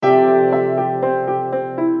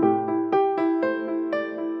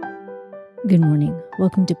Good morning.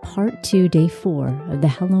 Welcome to part 2, day 4 of the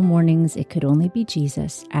Hello Mornings It Could Only Be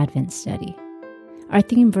Jesus Advent Study. Our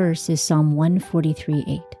theme verse is Psalm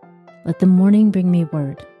 143:8. Let the morning bring me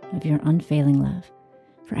word of your unfailing love,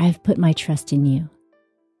 for I have put my trust in you.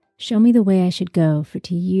 Show me the way I should go, for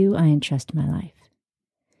to you I entrust my life.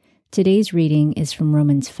 Today's reading is from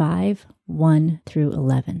Romans 5:1 through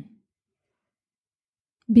 11.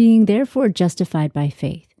 Being therefore justified by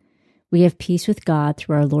faith, we have peace with God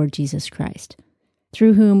through our Lord Jesus Christ,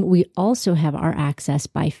 through whom we also have our access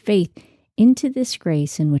by faith into this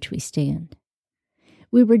grace in which we stand.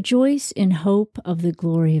 We rejoice in hope of the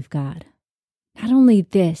glory of God. Not only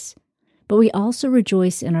this, but we also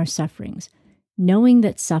rejoice in our sufferings, knowing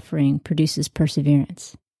that suffering produces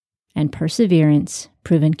perseverance, and perseverance,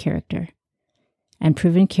 proven character, and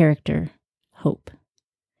proven character, hope.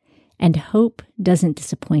 And hope doesn't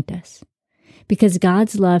disappoint us, because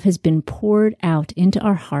God's love has been poured out into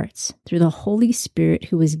our hearts through the Holy Spirit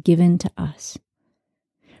who was given to us.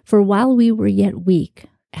 For while we were yet weak,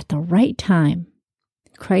 at the right time,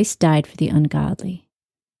 Christ died for the ungodly.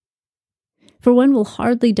 For one will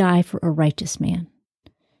hardly die for a righteous man,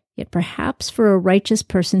 yet perhaps for a righteous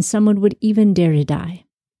person someone would even dare to die.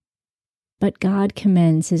 But God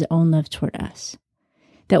commends his own love toward us,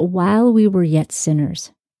 that while we were yet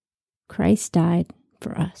sinners, Christ died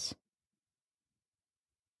for us.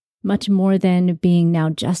 Much more than being now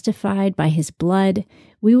justified by his blood,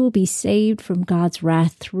 we will be saved from God's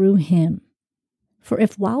wrath through him. For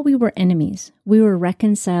if while we were enemies, we were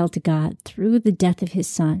reconciled to God through the death of his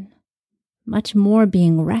Son, much more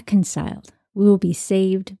being reconciled, we will be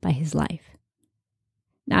saved by his life.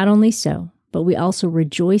 Not only so, but we also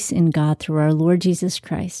rejoice in God through our Lord Jesus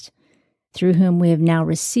Christ, through whom we have now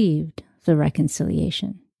received the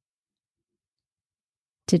reconciliation.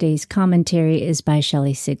 Today's commentary is by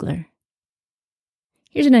Shelley Sigler.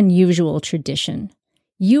 Here's an unusual tradition.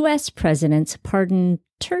 U.S. presidents pardon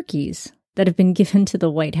turkeys that have been given to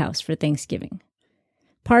the White House for Thanksgiving.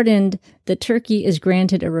 Pardoned, the turkey is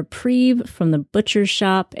granted a reprieve from the butcher's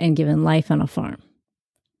shop and given life on a farm.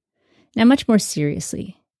 Now, much more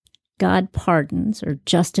seriously, God pardons or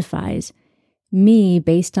justifies me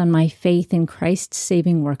based on my faith in Christ's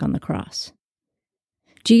saving work on the cross.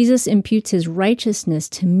 Jesus imputes his righteousness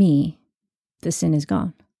to me. The sin is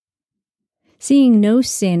gone. Seeing no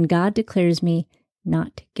sin, God declares me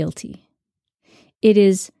not guilty. It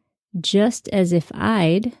is just as if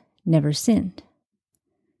I'd never sinned.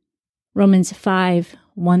 Romans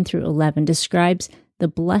 5:1 through 11 describes the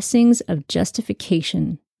blessings of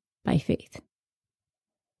justification by faith.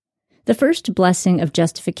 The first blessing of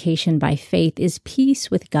justification by faith is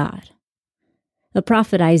peace with God. The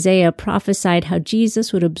prophet Isaiah prophesied how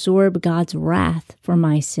Jesus would absorb God's wrath for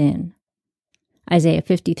my sin. Isaiah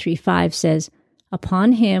 53:5 says,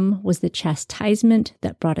 "Upon him was the chastisement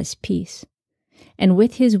that brought us peace, and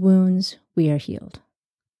with his wounds we are healed."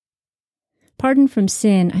 Pardoned from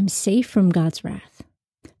sin, I'm safe from God's wrath.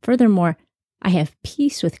 Furthermore, I have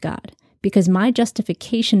peace with God because my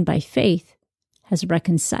justification by faith has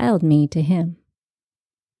reconciled me to him.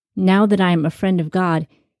 Now that I am a friend of God,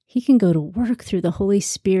 he can go to work through the Holy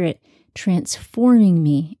Spirit, transforming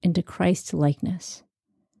me into Christ's likeness.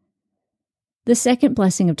 The second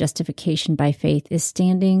blessing of justification by faith is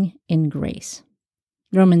standing in grace.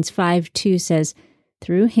 Romans 5:2 says,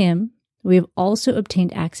 "Through him we have also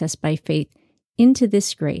obtained access by faith into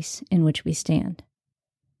this grace in which we stand."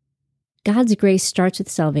 God's grace starts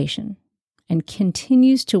with salvation and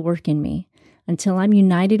continues to work in me until I'm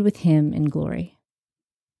united with him in glory.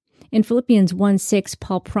 In Philippians 1:6,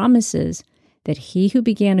 Paul promises that he who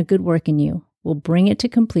began a good work in you will bring it to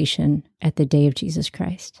completion at the day of Jesus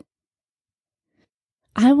Christ.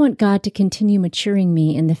 I want God to continue maturing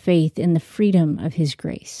me in the faith in the freedom of his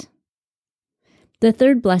grace. The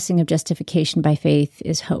third blessing of justification by faith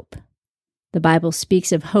is hope. The Bible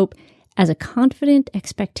speaks of hope as a confident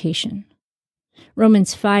expectation.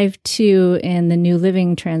 Romans 5:2 in the New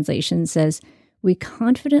Living Translation says, "We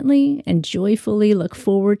confidently and joyfully look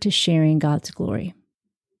forward to sharing God's glory."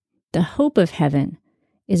 The hope of heaven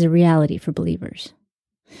is a reality for believers.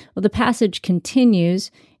 Well, the passage continues.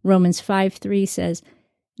 Romans 5:3 says,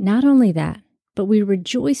 "Not only that, but we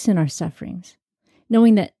rejoice in our sufferings,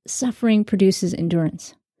 knowing that suffering produces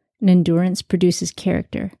endurance, and endurance produces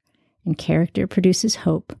character, and character produces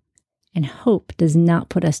hope, and hope does not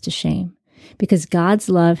put us to shame, because God's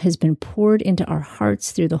love has been poured into our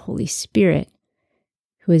hearts through the Holy Spirit,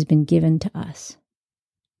 who has been given to us."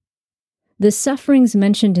 The sufferings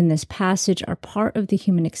mentioned in this passage are part of the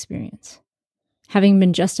human experience. Having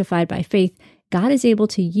been justified by faith, God is able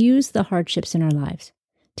to use the hardships in our lives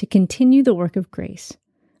to continue the work of grace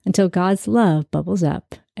until God's love bubbles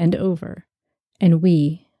up and over, and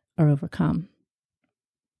we are overcome.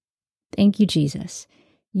 Thank you, Jesus.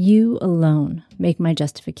 You alone make my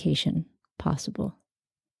justification possible.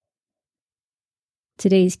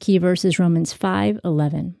 Today's key verse is Romans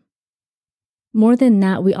 5:11. More than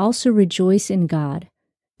that, we also rejoice in God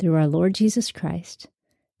through our Lord Jesus Christ,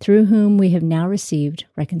 through whom we have now received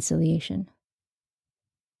reconciliation.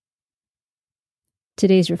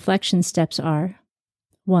 Today's reflection steps are: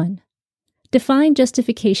 1. Define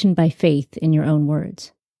justification by faith in your own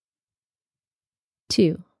words.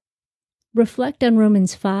 2. Reflect on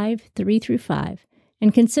Romans 5:3-5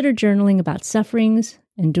 and consider journaling about sufferings,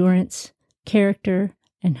 endurance, character,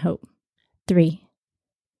 and hope. 3.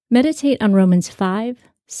 Meditate on Romans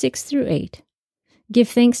 5:6-8. Give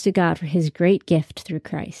thanks to God for his great gift through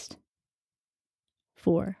Christ.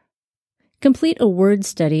 4. Complete a word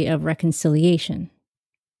study of reconciliation.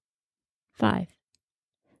 5.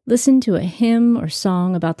 Listen to a hymn or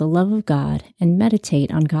song about the love of God and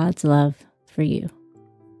meditate on God's love for you.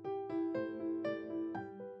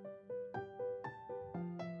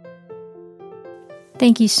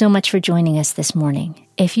 Thank you so much for joining us this morning.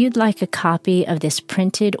 If you'd like a copy of this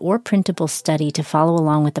printed or printable study to follow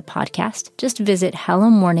along with the podcast, just visit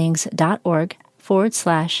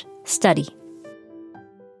hellomornings.org/study.